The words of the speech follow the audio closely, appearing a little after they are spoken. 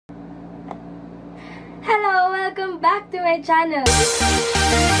Hello! Welcome back to my channel!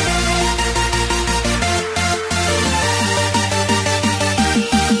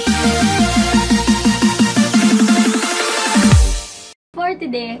 For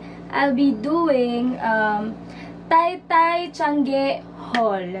today, I'll be doing TAYTAY Changi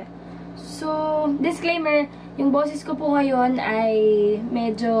haul. So, disclaimer, yung boses ko po ngayon ay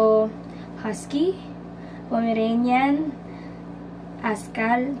medyo husky, Pomeranian,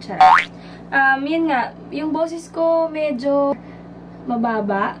 askal, charot. Yun nga, yung boses ko medyo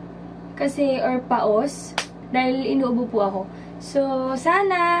mababa kasi or paos dahil inuubo po ako. So,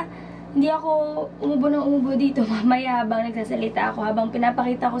 sana hindi ako umubo ng umubo dito mamaya habang nagsasalita ako, habang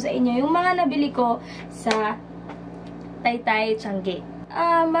pinapakita ko sa inyo yung mga nabili ko sa TAYTAY Changi.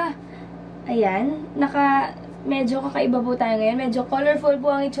 Ayan, medyo kakaiba po tayo ngayon. Medyo colorful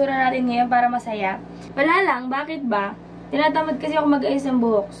po ang itsura natin ngayon para masaya. Wala lang, bakit ba? Tinatamad kasi ako mag-ayos ng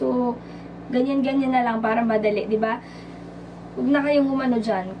buhok. So, ganyan-ganyan na lang para madali, di ba? Huwag na kayong humano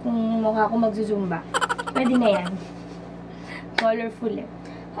dyan kung mukha ko magzuzumba. Pwede na yan. Colorful eh.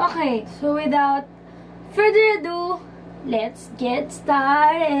 Okay, so without further ado, let's get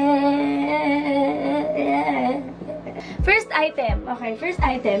started! First item. Okay, first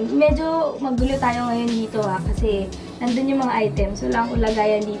item. Medyo magulo tayo ngayon dito kasi nandun yung mga items. So, lang ko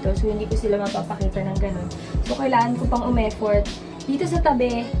lagayan dito. So, hindi ko sila mapapakita ng ganun. So, kailangan ko pang umeffort dito sa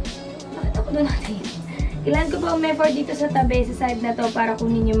tabi. Bakit ako doon natin? Kailangan ko pang umeffort dito sa tabi, sa side na to, para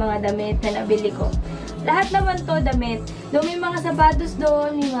kunin yung mga damit na nabili ko. Lahat naman to damit. Doon may mga sapatos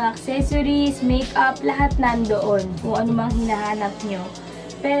doon, may mga accessories, makeup, lahat nandoon. Kung ano mang hinahanap nyo.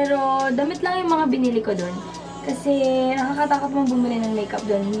 Pero, damit lang yung mga binili ko doon. Kasi, nakakatakot mong bumili ng makeup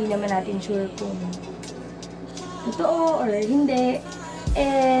doon. Hindi naman natin sure kung totoo or hindi.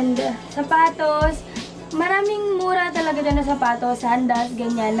 And, sapatos. Maraming mura talaga doon na sapatos, sandals,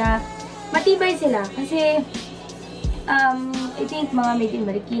 ganyan na matibay sila. Kasi, I think mga made in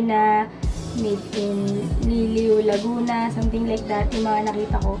Marikina, made in Liliu, Laguna, something like that, yung mga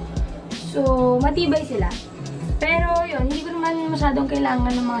nakita ko. So, matibay sila. Pero, yun, hindi ko naman masyadong kailangan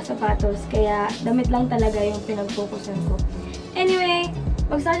ng mga sapatos, kaya damit lang talaga yung pinag-focusan ko. Anyway,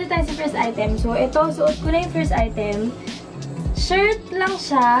 mag-start tayo sa first item. So, ito, suot ko na yung first item. Shirt lang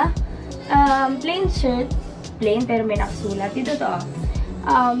siya. Plain shirt. Plain, pero may nakasulat. Dito to,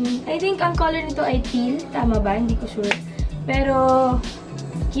 I think ang color nito ay teal. Tama ba? Hindi ko sure. Pero,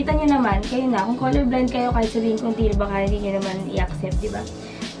 kita nyo naman, kayo na. Kung colorblind kayo, kahit sabihin kong teal, baka hindi nyo naman i-accept, diba?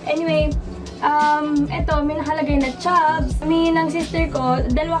 Anyway, eto, may nakalagay na chubs. Kami ng sister ko,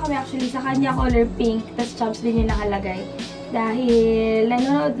 dalawa kami actually, sa kanya color pink, tas chubs din yung nakalagay. Dahil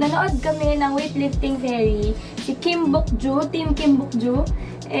nanood kami ng weightlifting fairy, si Kim Bokju, Team Kim Bokju.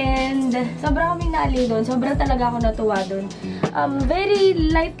 And sobrang kaming naaliw doon. Sobrang talaga ako natuwa doon. Very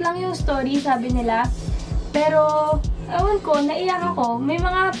light lang yung story, sabi nila. Pero, ewan ko, naiyak ako. May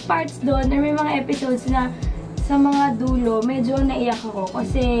mga parts doon, or may mga episodes na sa mga dulo, medyo naiyak ako.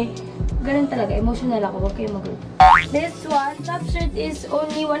 Kasi, ganun talaga, emotional ako. Huwag kayo mag-group. This one, top shirt is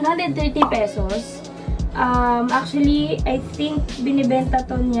only 130 pesos. Actually, I think binibenta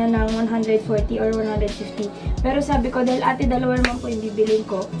to niya ng 140 or 150. Pero sabi ko, dahil ate dalawa naman po yung bibilin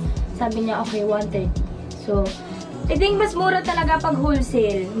ko, sabi niya, okay, 130. So, I think mas mura talaga pag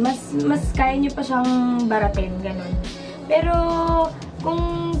wholesale. Mas kaya nyo pa siyang baratin, ganun. Pero,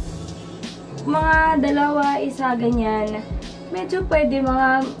 kung mga dalawa, isa, ganyan, medyo pwede,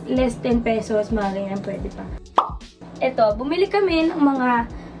 mga less 10 pesos, mga ganyan, pwede pa. Ito, bumili kami ng mga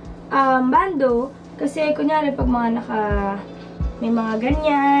bando. Kasi, kunyari, pag mga may mga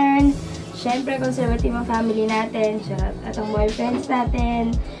ganyan, syempre, conservative ang family natin, at ang boyfriends natin.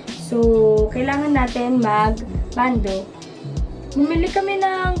 So, kailangan natin mag-bando. Bumili kami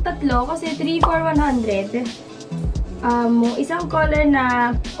ng tatlo kasi 3 for 100. Isang color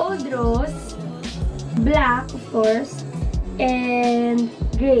na old rose, black, of course, and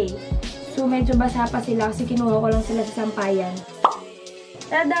gray. So, medyo basa pa sila kasi kinuha ko lang sila sa sampayan.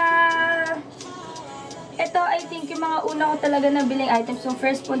 Tada! Ito, I think, yung mga una ko talaga nabiling items. So,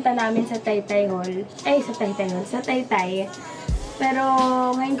 first punta namin sa TAYTAY Hall. Sa TAYTAY. Pero,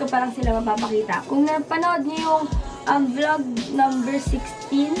 ngayon ko parang sila mapapakita. Kung napanood niyo yung vlog number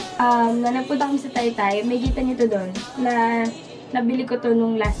 16, na nagpunta kami sa TAYTAY, may kita nyo to doon, na nabili ko to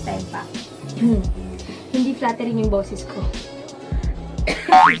nung last time pa. Hindi flattering yung boses ko.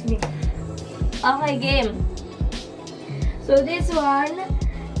 Excuse me. Okay, game. So, this one,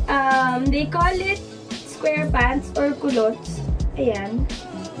 they call it square pants or culottes. Ayan.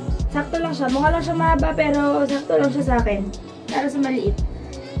 Sakto lang siya. Mukha lang siya mahaba, pero sakto lang siya sa akin. Para sa maliit.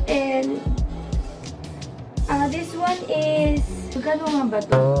 And, this one is, magkano nga ba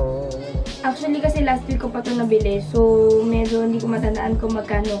to? Actually, kasi last week ko pa ito nabili. So, medyo hindi ko matandaan kung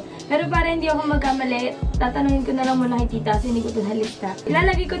magkano. Pero para hindi ako magkamali, tatanungin ko na lang muna kay tita kasi hindi ko ito nalista.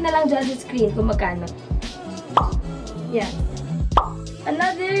 Ilalagay ko na lang dyan sa screen kung magkano. Yan.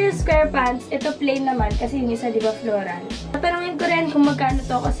 Another square pants. Ito plain naman kasi yung isa, di ba, floral. Tatanungin ko rin kung magkano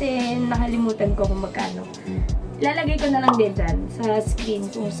to kasi nakalimutan ko kung magkano. Ilalagay ko na lang din dyan sa screen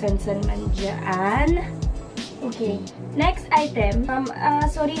kung san-san man dyan. Okay. Next item.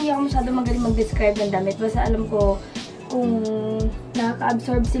 Sorry, hindi ako masyado magaling mag-describe ng damit. Basta alam ko kung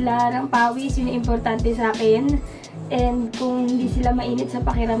nakaka-absorb sila ng pawis, yun yung importante sa akin. And kung hindi sila mainit sa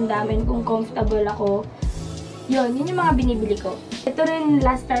pakiramdamin, kung comfortable ako, yun yung mga binibili ko. Ito rin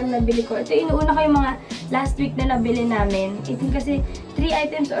last time nabili ko. Ito inuuna ko yung mga last week na nabili namin. I think kasi 3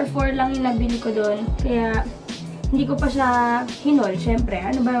 items or 4 lang yung nabili ko doon. Kaya hindi ko pa siya hinol. Siyempre,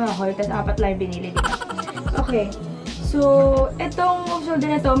 ano ba mga haul? Tapos 4 lang yung binili dito. Okay. So, itong shoulder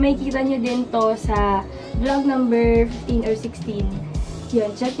na to, may kita nyo din to sa vlog number 15 or 16.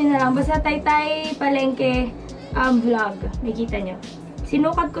 Yun, check nyo na lang. Basta TAYTAY palengke vlog. May kita nyo.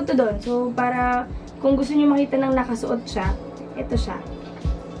 Sinukat ko to doon. So, para kung gusto nyo makita ng nakasuot siya, ito siya.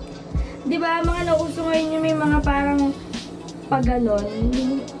 Diba, mga nauso ngayon yung may mga parang pag ganon,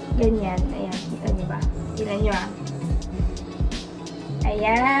 ganyan. Ayan, kita nyo ba? Kita nyo ah.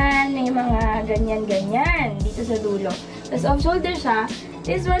 Ayan, may mga ganyan-ganyan dito sa dulo. Tapos off-shoulder siya.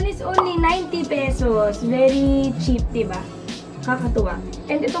 This one is only 90 pesos. Very cheap, diba? Kakatuwa.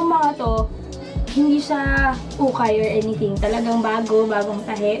 And itong mga to, hindi siya ukay or anything. Talagang bago, bagong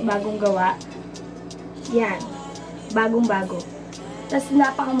tahe, bagong gawa. Yan. Bagong-bago. Tapos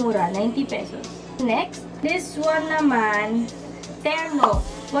napakamura, 90 pesos. Next, this one naman, terno.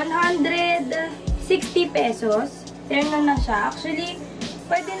 160 pesos. Terno na siya. Actually,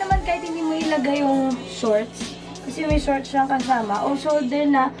 pwede naman kahit hindi mo ilagay yung shorts. Kasi may shorts siyang kasama. O shoulder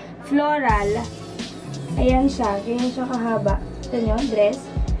na floral. Ayan siya. Ganyan siya kahaba. Ito nyo, dress.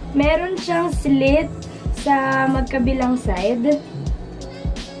 Meron siyang slit sa magkabilang side.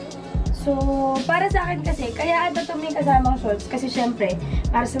 So, para sa akin kasi, kaya ito may kasamang shorts. Kasi syempre,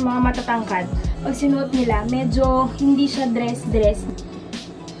 para sa mga matatangkad, pag sinuot nila, medyo hindi siya dress-dress.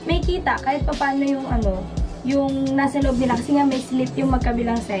 May kita kahit paano yung yung nasa loob nila kasi nga may slit yung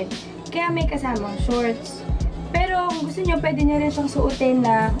magkabilang side. Kaya may kasamang shorts. Pero kung gusto nyo, pwede nyo rin siyang suotin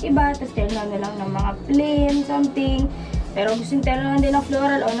na iba. Tapos terno na lang ng mga plain, something. Pero gusto nyo terno lang din ng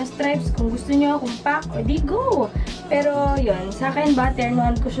floral o na stripes. Kung gusto nyo, compact, o di go. Pero yun, sa akin ba,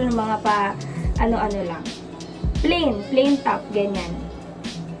 ternohan ko siya ng mga pa ano-ano lang. Plain top, ganyan.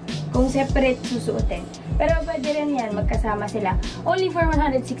 Kung separate susuotin. Pero pwede rin yan, magkasama sila. Only for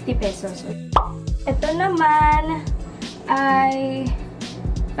 160 pesos. Ito naman ay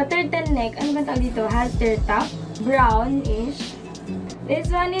pa-turtleneck. Ano ba tawag dito? Halter top. Brownish.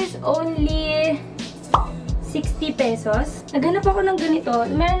 This one is only 60 pesos. Naghanap ako ng ganito.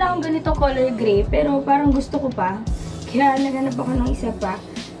 Meron akong ganito color gray. Pero parang gusto ko pa. Kaya naghanap ako ng isa pa.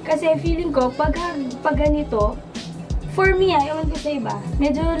 Kasi feeling ko, pag ganito, for me ewan ko sa iba,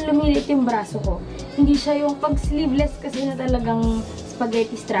 medyo lumilit yung braso ko. Hindi siya yung pag sleeveless kasi na talagang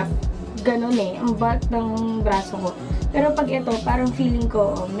spaghetti strap. Ganon ang back ng braso ko. Pero pag ito, parang feeling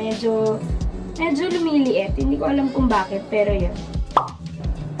ko, medyo lumiliit. Hindi ko alam kung bakit, pero yun.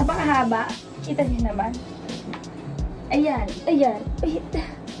 Napakahaba. Kita niyo naman. Ayan. Ayan.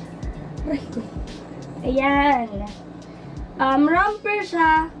 Ayan. Romper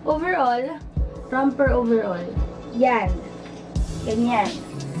siya. Romper overall. Yan. Ganyan.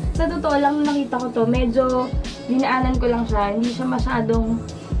 Sa totoo lang, nakita ko to. Medyo dinaanan ko lang siya. Hindi siya masyadong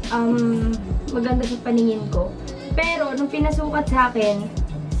maganda sa paningin ko. Pero, nung pinasukat sa akin,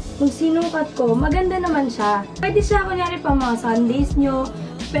 nung sinukat ko, maganda naman siya. Pwede siya, kunyari, pa mga Sundays nyo,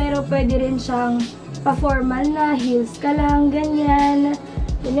 pero pwede rin siyang pa-formal na, heels ka lang, ganyan.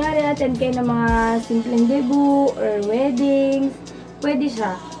 Kunyari, attend kayo ng mga simpleng debut or weddings, pwede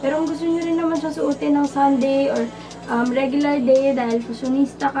siya. Pero kung gusto nyo rin naman siya suotin ng Sunday or regular day dahil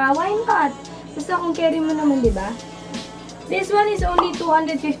fashionista ka, why not? Basta kung carry mo naman, diba? This one is only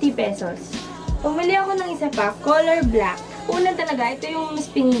 250 pesos. Pumili ako ng isa pa, color black. Una talaga, ito yung mas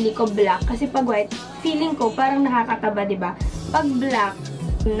pinili ko, black. Kasi pag white, feeling ko parang nakakataba, diba? Pag black,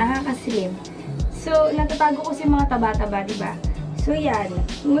 nakakaslim. So, natatago ko si mga taba-taba, diba? So, yan.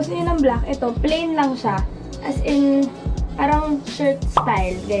 Kung gusto niyo ng black, ito, plain lang siya. As in, parang shirt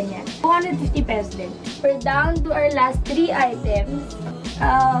style, ganyan. 250 pesos din. We're down to our last 3 items.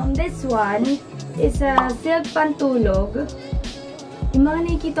 This one is a silk pantulog. Yung mga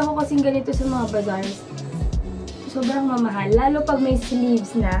nakikita ko kasing ganito sa mga bazaars, sobrang mamahal. Lalo pag may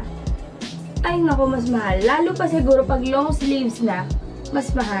sleeves na. Ay, naku, mas mahal. Lalo pa siguro pag long sleeves na,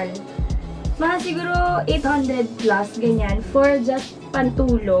 mas mahal. Mga siguro 800 plus, ganyan, for just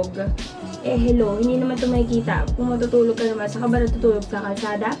pantulog. Eh, hello, hindi naman ito makikita. Kung matutulog ka naman, saka ba natutulog sa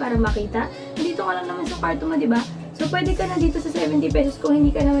kalsada para makita? Dito ka lang naman sa kwarto mo, diba? So, pwede ka na dito sa 70 pesos kung hindi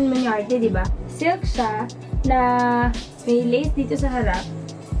ka naman manyarte, diba? Silk siya na may lace dito sa harap.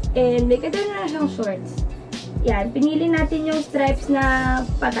 And may katulad na siyang shorts. Yan, pinili natin yung stripes na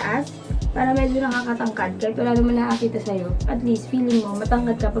pataas para medyo nakakatangkad. Kahit wala naman nakakita sa'yo. At least, feeling mo,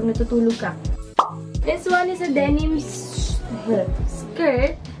 matangkad ka pag natutulog ka. This one is a denim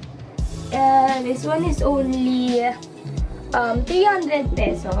skirt. This one is only 300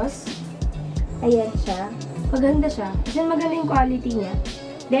 pesos. Ayan siya. Maganda siya. Kasi maganda yung quality niya.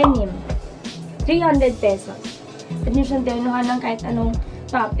 Denim. 300 pesos. Pwede nyo siyang tenuhan ng kahit anong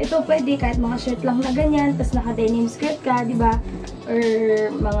top. Ito pwede kahit mga shirt lang na ganyan, tapos naka-denim skirt ka, di ba? Or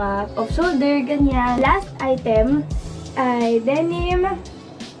mga off-shoulder, ganyan. Last item ay denim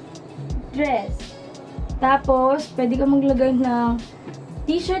dress. Tapos, pwede ka maglagay ng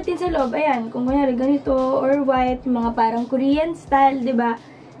t-shirt din sa loob. Ayan, kung kunyari ganito, or white, mga parang Korean style, di ba?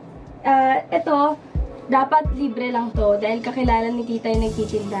 Ito, dapat libre lang to dahil kakilala ni tita yung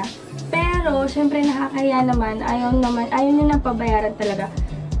nagtitinda. Pero, syempre nakakaya naman, ayaw nyo nang pabayaran talaga.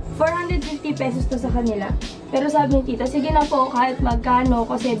 450 pesos to sa kanila. Pero sabi ni tita, sige na po, kahit magkano,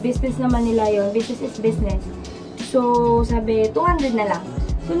 kasi business naman nila yon, business is business. So, sabi, 200 na lang.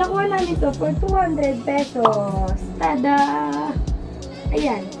 So, nakuha namin to for 200 pesos. Tada!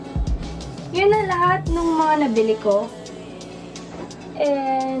 Ayan. Yun na lahat ng mga nabili ko.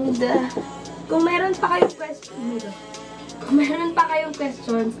 And, kung meron pa kayong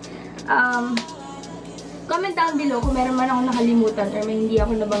questions, comment down below kung meron man ako nakalimutan or may hindi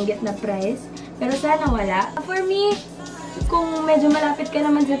ako nabanggit na price. Pero sana wala. For me, kung medyo malapit ka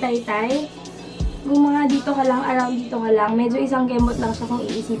naman sa Taytay, kung mga dito ka lang, around dito ka lang, medyo isang kembot lang siya kung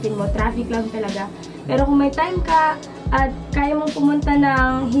iisipin mo. Traffic lang talaga. Pero kung may time ka at kaya mong pumunta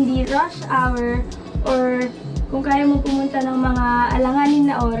ng hindi rush hour or kung kaya mong pumunta ng mga alanganin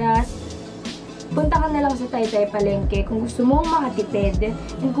na oras, punta ka na lang sa Taytay Palengke kung gusto mong makatipid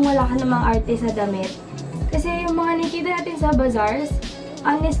and kung wala ka namang arte sa damit. Kasi yung mga nakikita natin sa bazaars,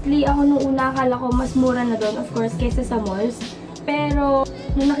 honestly, ako nung una akala ko mas mura na doon, of course, kaysa sa malls. Pero,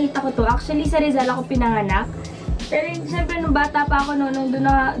 nung nakita ko to, actually sa Rizal ako pinanganak. Pero syempre nung bata pa ako noon,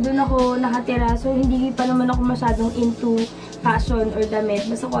 doon ako nakatira. So, hindi pa naman ako masyadong into fashion or damit.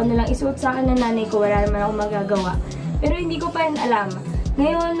 Basta kung ano lang isuot sa akin ng nanay ko, wala naman ako magagawa. Pero hindi ko pa yun alam.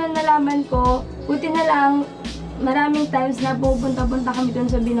 Ngayon, nung nalaman ko, buti na lang, maraming times na pupunta-punta kami doon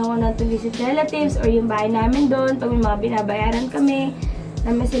sa Binangonan to visit relatives or yung bahay namin doon, pag may mga binabayaran kami,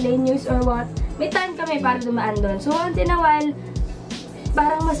 na miscellaneous or what, may time kami para dumaan doon. So, once in a while,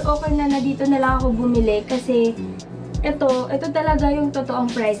 parang mas okay na dito na lang ako bumili kasi ito talaga yung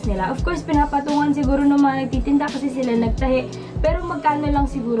totoong price nila. Of course, pinapatungan siguro ng mga nagtitinda kasi sila nagtahi. Pero magkano lang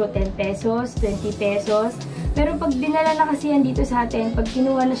siguro? 10 pesos, 20 pesos. Pero pag dinala na kasi yan dito sa atin, pag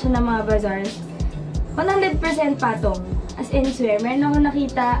kinuha na siya ng mga bazaars, 100% patong. As in, swear. Meron ako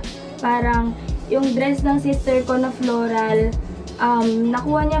nakita, parang yung dress ng sister ko na floral,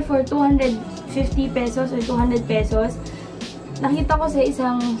 nakuha niya for 250 pesos or 200 pesos. Nakita ko sa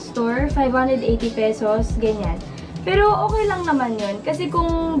isang store, 580 pesos, ganyan. Pero okay lang naman yun. Kasi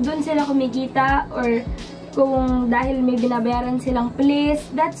kung dun sila kumikita or kung dahil may binabayaran silang place,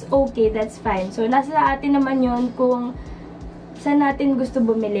 that's okay, that's fine. So, nasa atin naman yun kung saan natin gusto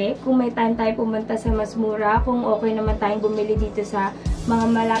bumili. Kung may time tayo pumunta sa mas mura, kung okay naman tayong bumili dito sa mga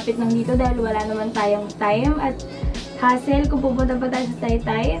malapit lang dito dahil wala naman tayong time at hassle kung pupunta pa tayo sa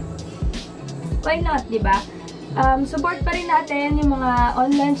Taytay. Why not, diba? Support pa rin natin yung mga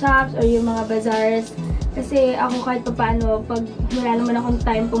online shops or yung mga bazaars. Kasi ako kahit paano, pag wala naman akong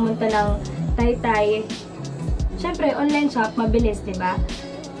time pumunta ng Taytay, syempre, online shop, mabilis, diba?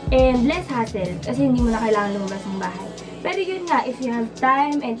 And less hassle, kasi hindi mo na kailangan lumabas ng bahay. Pero yun nga, if you have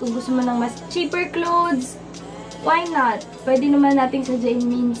time, and kung gusto mo ng mas cheaper clothes, why not? Pwede naman nating sadyain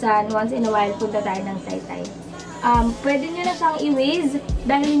minsan, once in a while, punta tayo ng Taytay. Pwede nyo na siyang i-Waze,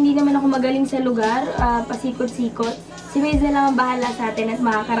 dahil hindi naman ako magaling sa lugar, pasikot-sikot. Si Waze na lang ang bahala sa atin at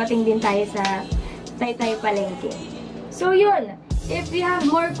makakarating din tayo sa Taytay Palengke. So yun, if you have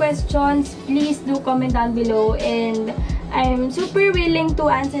more questions, please do comment down below and I'm super willing to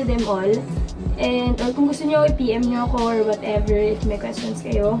answer them all. And or kung gusto nyo, i-PM nyo ako or whatever if may questions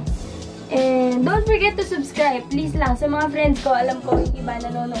kayo. And don't forget to subscribe, please lang. Sa mga friends ko, alam ko yung iba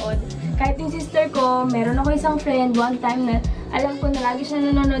nanonood. Kahit yung sister ko, meron ako isang friend one time na alam ko na lagi siya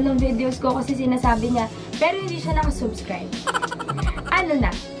nanonood ng videos ko kasi sinasabi niya, pero hindi siya nakasubscribe. Ano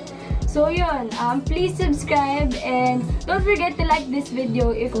na? So yun, please subscribe and don't forget to like this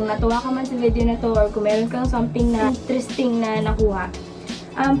video if kung natuwa ka man sa video na to or kung meron kang something na interesting na nakuha.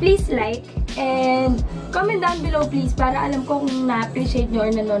 Please like and comment down below please para alam ko kung na-appreciate nyo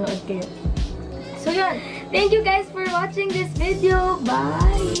or nanonood kayo. So yun, thank you guys for watching this video. Bye!